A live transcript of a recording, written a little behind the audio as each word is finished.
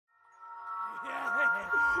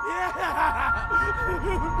Meat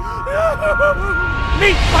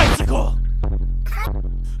bicycle!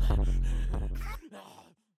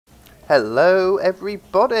 Hello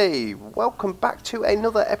everybody, welcome back to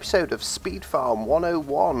another episode of Speed Farm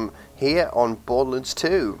 101 here on Borderlands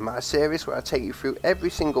 2, my series where I take you through every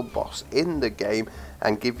single boss in the game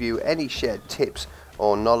and give you any shared tips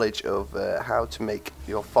or knowledge of how to make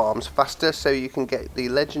your farms faster so you can get the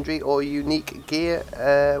legendary or unique gear,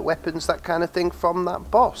 weapons, that kind of thing from that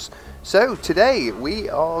boss. So today we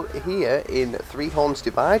are here in Three Horns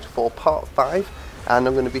Divide for part 5. And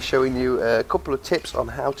I'm going to be showing you a couple of tips on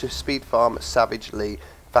how to speed farm savagely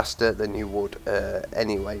faster than you would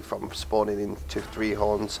anyway, from spawning into Three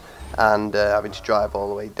Horns and having to drive all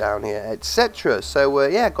the way down here, etc. So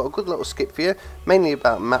yeah, got a good little skip for you, mainly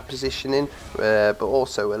about map positioning, but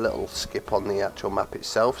also a little skip on the actual map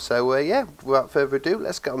itself. So yeah, without further ado,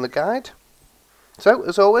 let's get on the guide. So,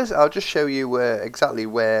 as always, I'll just show you exactly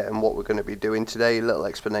where and what we're going to be doing today, a little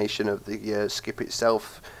explanation of the skip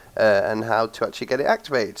itself, and how to actually get it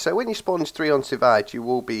activated. So when you spawn into Three Horns Divide, you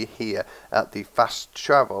will be here at the fast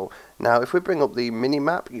travel. Now if we bring up the mini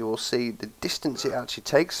map, you will see the distance it actually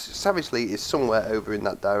takes. Savagely is somewhere over in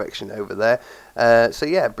that direction over there. So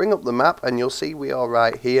yeah, bring up the map and you'll see we are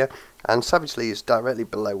right here, and Savagely is directly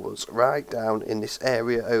below us, right down in this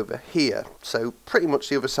area over here. So pretty much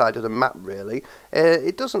the other side of the map really.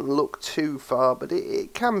 It doesn't look too far, but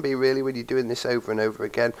it can be really when you're doing this over and over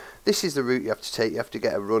again. This is the route you have to take. You have to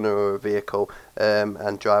get a runner or a vehicle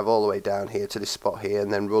and drive all the way down here to this spot here,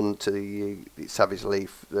 and then run to the Savagely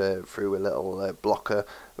through a little blocker,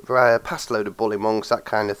 past a load of bully monks, that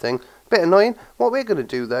kind of thing. Bit annoying. What we're going to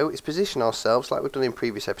do though is position ourselves like we've done in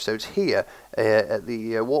previous episodes here at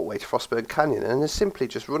the walkway to Frostburn Canyon, and then simply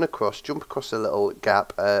just run across, jump across a little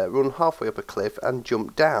gap, run halfway up a cliff and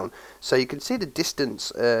jump down. So you can see the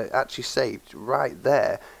distance actually saved right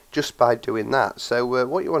there just by doing that. So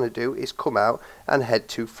what you want to do is come out and head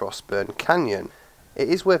to Frostburn Canyon. It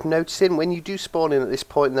is worth noticing, when you do spawn in at this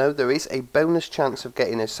point though, there is a bonus chance of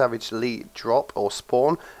getting a Savagely drop or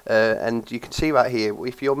spawn, and you can see right here,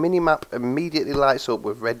 if your minimap immediately lights up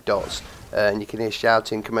with red dots, and you can hear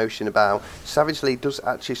shouting, commotion about, Savagely does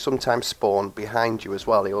actually sometimes spawn behind you as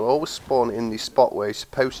well. He will always spawn in the spot where he's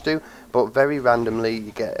supposed to, but very randomly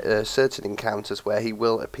you get certain encounters where he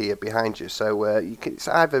will appear behind you. So it's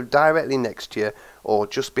either directly next to you or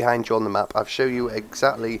just behind you on the map. I've shown you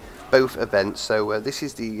exactly both events. So this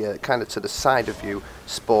is the kind of to the side of you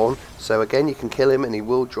spawn. So again, you can kill him and he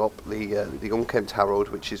will drop the Unkempt Herald,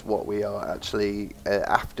 which is what we are actually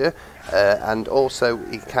after. And also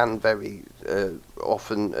he can very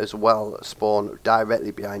often as well spawn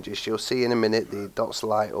directly behind you. So you'll see in a minute the dots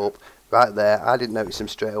light up right there. I didn't notice him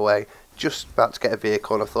straight away. Just about to get a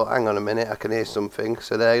vehicle and I thought, hang on a minute, I can hear something.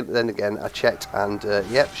 So then again I checked, and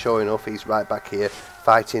yep, sure enough, he's right back here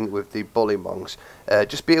fighting with the bully monks.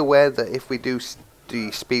 Just be aware that if we do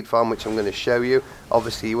the speed farm, which I'm going to show you,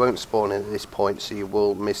 obviously you won't spawn in at this point, so you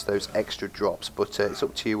will miss those extra drops, but it's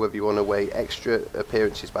up to you whether you want to weigh extra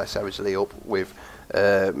appearances by Savagely up with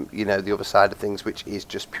you know, the other side of things, which is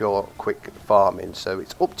just pure quick farming. So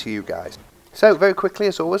it's up to you guys. So very quickly,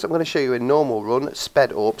 as always, I'm going to show you a normal run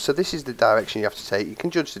sped up. So this is the direction you have to take. You can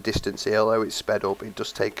judge the distance here, although it's sped up, it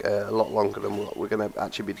does take a lot longer than what we're going to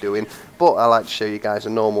actually be doing, but I like to show you guys a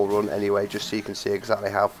normal run anyway, just so you can see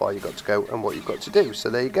exactly how far you've got to go and what you've got to do. So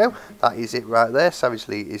there you go, that is it right there.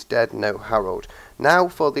 Savagely is dead, no Herald. Now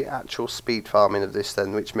for the actual speed farming of this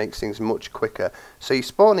then, which makes things much quicker. So you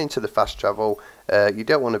spawn into the fast travel, you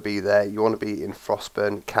don't want to be there, you want to be in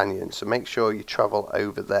Frostburn Canyon, so make sure you travel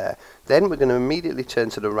over there. Then we're going to immediately turn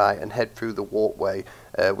to the right and head through the walkway,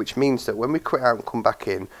 which means that when we quit out and come back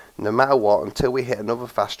in, no matter what, until we hit another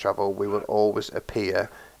fast travel, we will always appear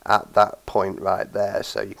at that point right there.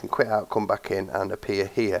 So you can quit out, come back in and appear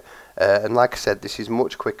here. And like I said, this is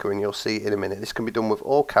much quicker, and you'll see in a minute. This can be done with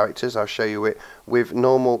all characters. I'll show you it with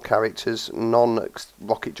normal characters,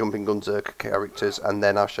 non-rocket jumping gunzerker characters, and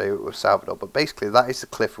then I'll show you it with Salvador. But basically that is the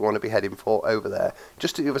cliff we want to be heading for over there.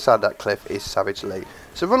 Just to the other side of that cliff is Savagely.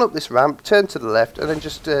 So run up this ramp, turn to the left, and then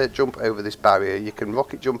just jump over this barrier. You can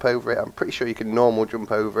rocket jump over it. I'm pretty sure you can normal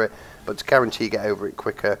jump over it, but to guarantee you get over it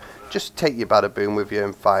quicker, just take your bada boom with you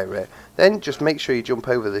and fire it. Then just make sure you jump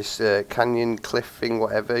over this canyon, cliff thing,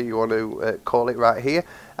 whatever you want to call it right here,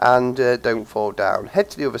 and don't fall down. Head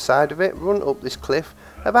to the other side of it, run up this cliff.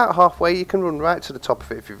 About halfway, you can run right to the top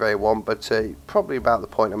of it if you very want, but probably about the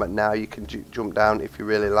point I'm at now, you can jump down if you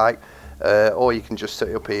really like. or you can just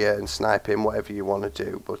sit up here and snipe him, whatever you want to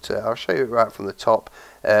do. But I'll show you it right from the top.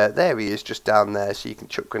 There he is, just down there, so you can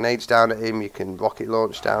chuck grenades down at him, you can rocket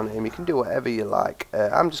launch down at him, you can do whatever you like.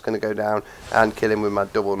 I'm just going to go down and kill him with my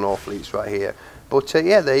double Northleets right here. But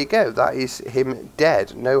yeah, there you go, that is him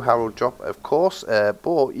dead. No Herald drop, of course,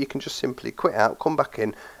 but you can just simply quit out, come back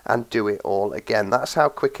in and do it all again. That's how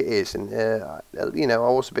quick it is. And you know, I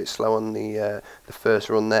was a bit slow on the first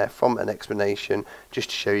run there from an explanation, just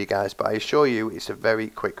to show you guys, but I assure you it's a very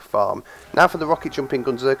quick farm. Now for the rocket jumping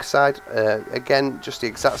Gunzerker side, again, just the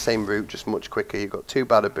exact same route, just much quicker. You've got 2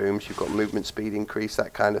 batter booms, you've got movement speed increase,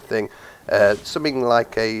 that kind of thing. Something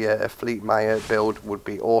like a Fleet Maya build would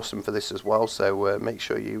be awesome for this as well, so make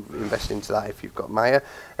sure you invest into that if you've got Maya.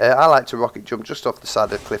 I like to rocket jump just off the side of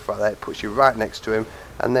the cliff right there. It puts you right next to him,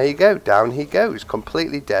 and there you go, down he goes,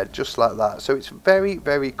 completely dead, just like that. So it's very,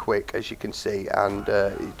 very quick, as you can see, and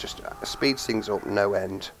it just speeds things up no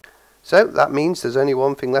end. So that means there's only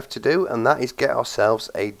one thing left to do, and that is get ourselves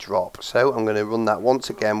a drop. So I'm going to run that once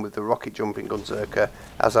again with the rocket jumping Gunzerker,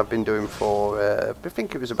 as I've been doing for, I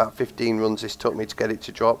think it was about 15 runs this took me to get it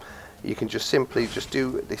to drop. You can just simply just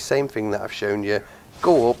do the same thing that I've shown you.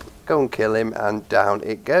 Go up, go and kill him, and down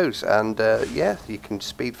it goes. And yeah, you can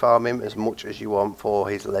speed farm him as much as you want for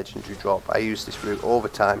his legendary drop. I use this route all the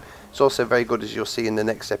time. It's also very good, as you'll see in the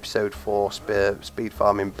next episode, for speed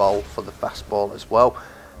farming Ball for the fastball as well.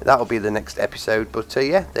 That'll be the next episode, but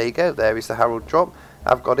yeah, there you go, there is the Herald drop.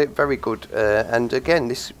 I've got it, very good, and again,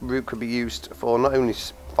 this route could be used for not only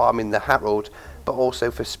farming the Herald, but also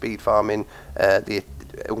for speed farming the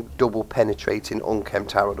double penetrating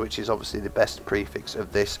unkempt Herald, which is obviously the best prefix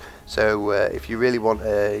of this. So if you really want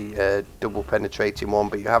a double penetrating one,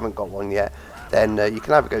 but you haven't got one yet, then you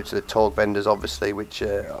can either go to the Torg vendors, obviously, which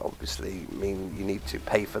obviously mean you need to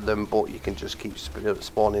pay for them, but you can just keep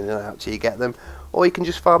spawning in and out till you get them, or you can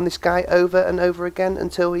just farm this guy over and over again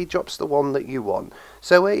until he drops the one that you want.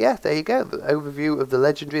 So yeah, there you go, the overview of the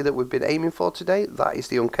legendary that we've been aiming for today. That is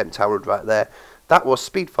the Unkempt Herald right there. That was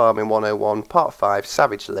Speed Farming 101 Part 5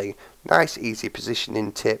 Savage Lee. Nice easy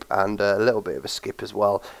positioning tip, and a little bit of a skip as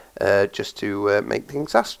well, just to make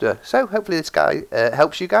things faster. So hopefully this guy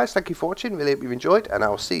helps you guys. Thank you for watching, really hope you've enjoyed, and I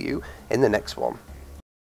will see you in the next one.